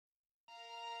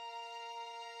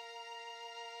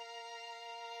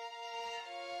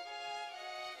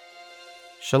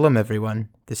Shalom everyone,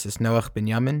 this is Noach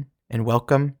Binyamin, and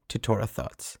welcome to Torah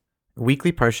Thoughts, a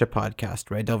weekly Parsha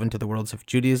podcast where I delve into the worlds of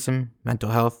Judaism,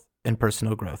 mental health, and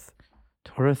personal growth.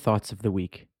 Torah Thoughts of the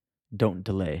Week, Don't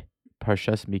Delay,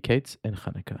 Parshas Miketz and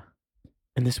Chanukah.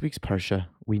 In this week's Parsha,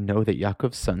 we know that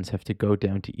Yaakov's sons have to go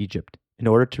down to Egypt in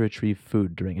order to retrieve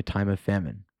food during a time of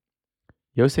famine.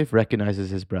 Yosef recognizes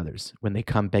his brothers when they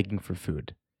come begging for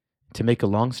food. To make a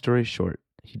long story short,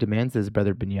 he demands that his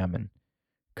brother Binyamin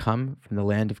come from the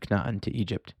land of Canaan to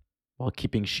Egypt, while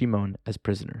keeping Shimon as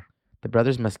prisoner. The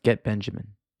brothers must get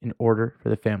Benjamin in order for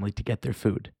the family to get their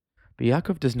food. But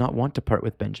Yaakov does not want to part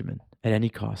with Benjamin at any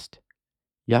cost.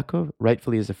 Yaakov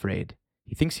rightfully is afraid.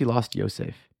 He thinks he lost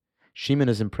Yosef. Shimon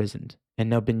is imprisoned, and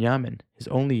now Binyamin, his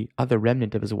only other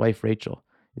remnant of his wife Rachel,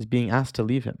 is being asked to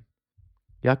leave him.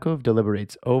 Yaakov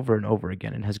deliberates over and over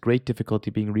again and has great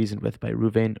difficulty being reasoned with by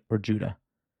Reuven or Judah.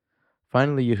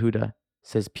 Finally, Yehuda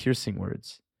says piercing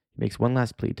words. He makes one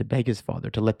last plea to beg his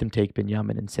father to let them take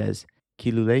Binyamin and says,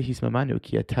 Ki lulei hismamanu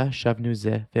ki ata shavnu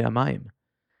ze ve'amayim.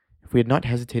 If we had not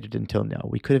hesitated until now,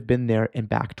 we could have been there and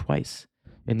back twice.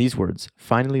 And these words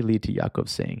finally lead to Yaakov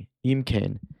saying, Im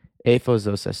ken, eifo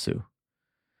zos asu.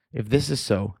 If this is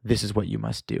so, this is what you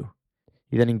must do.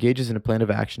 He then engages in a plan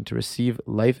of action to receive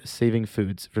life-saving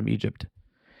foods from Egypt.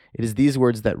 It is these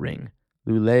words that ring,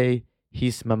 lulei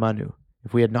hismamanu,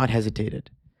 if we had not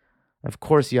hesitated. Of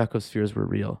course, Yaakov's fears were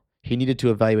real. He needed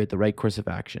to evaluate the right course of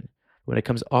action. When it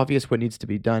becomes obvious what needs to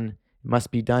be done, it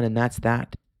must be done, and that's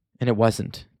that. And it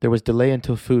wasn't. There was delay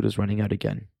until food was running out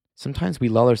again. Sometimes we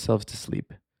lull ourselves to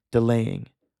sleep, delaying,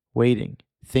 waiting,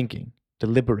 thinking,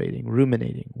 deliberating,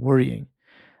 ruminating, worrying,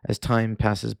 as time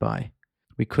passes by.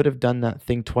 We could have done that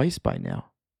thing twice by now.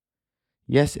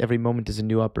 Yes, every moment is a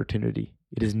new opportunity.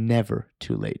 It is never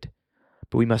too late.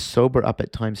 But we must sober up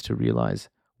at times to realize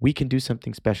we can do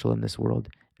something special in this world,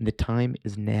 and the time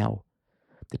is now.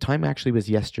 The time actually was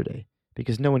yesterday,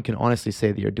 because no one can honestly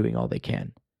say they are doing all they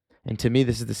can. And to me,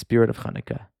 this is the spirit of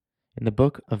Chanukah. In the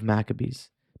book of Maccabees,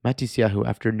 Matisyahu,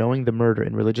 after knowing the murder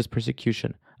and religious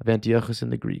persecution of Antiochus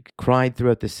and the Greek, cried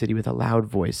throughout the city with a loud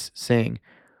voice, saying,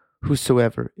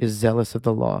 Whosoever is zealous of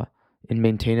the law and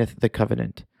maintaineth the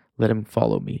covenant, let him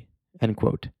follow me. End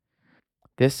quote.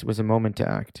 This was a moment to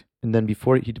act. And then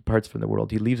before he departs from the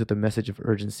world, he leaves with a message of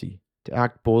urgency, to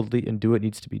act boldly and do what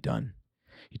needs to be done.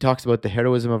 He talks about the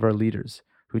heroism of our leaders,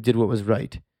 who did what was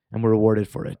right and were rewarded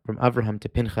for it, from Avraham to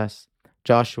Pinchas,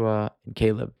 Joshua, and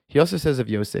Caleb. He also says of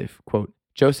Yosef, quote,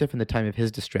 Joseph in the time of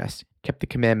his distress kept the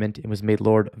commandment and was made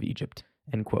Lord of Egypt,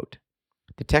 end quote.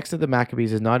 The text of the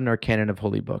Maccabees is not in our canon of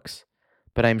holy books,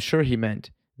 but I am sure he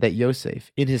meant that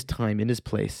Yosef, in his time, in his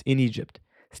place, in Egypt,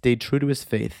 stayed true to his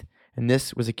faith, and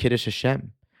this was a Kiddush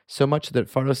Hashem. So much that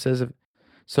Paro says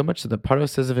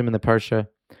of him in the Parsha,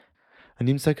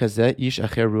 Animsa kazeh ish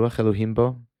acher ruach Elohim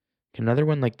bo. Can another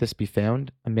one like this be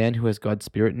found, a man who has God's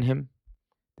spirit in him?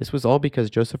 This was all because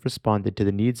Joseph responded to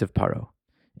the needs of Paro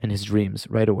and his dreams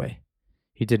right away.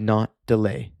 He did not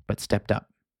delay, but stepped up.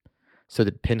 So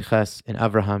did Pinchas and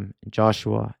Avraham and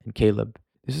Joshua and Caleb.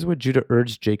 This is what Judah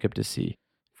urged Jacob to see.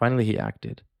 Finally, he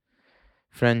acted.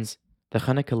 Friends, the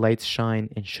Chanukah lights shine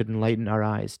and should enlighten our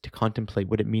eyes to contemplate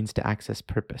what it means to access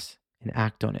purpose and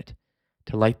act on it,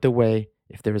 to light the way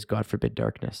if there is, God forbid,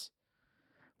 darkness.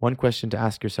 One question to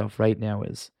ask yourself right now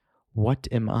is, what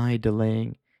am I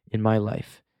delaying in my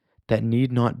life that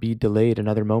need not be delayed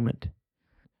another moment?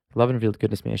 Love and revealed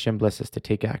goodness, may Hashem bless us to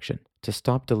take action, to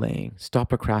stop delaying, stop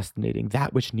procrastinating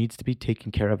that which needs to be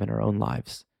taken care of in our own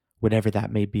lives, whatever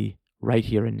that may be, right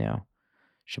here and now.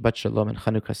 Shabbat Shalom and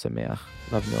Chanukah Sameach.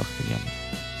 Love, Noach Binyamin.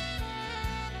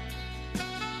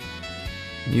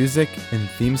 Music and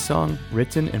theme song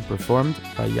written and performed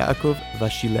by Yaakov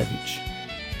Vashilevich.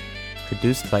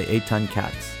 Produced by Eitan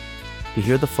Katz. To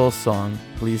hear the full song,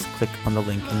 please click on the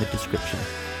link in the description.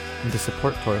 And to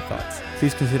support Torah Thoughts,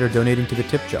 please consider donating to the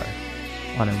tip jar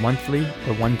on a monthly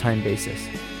or one-time basis,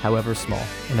 however small.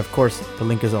 And of course, the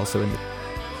link is also in the...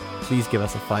 Please give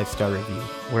us a 5-star review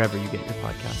wherever you get your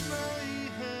podcasts.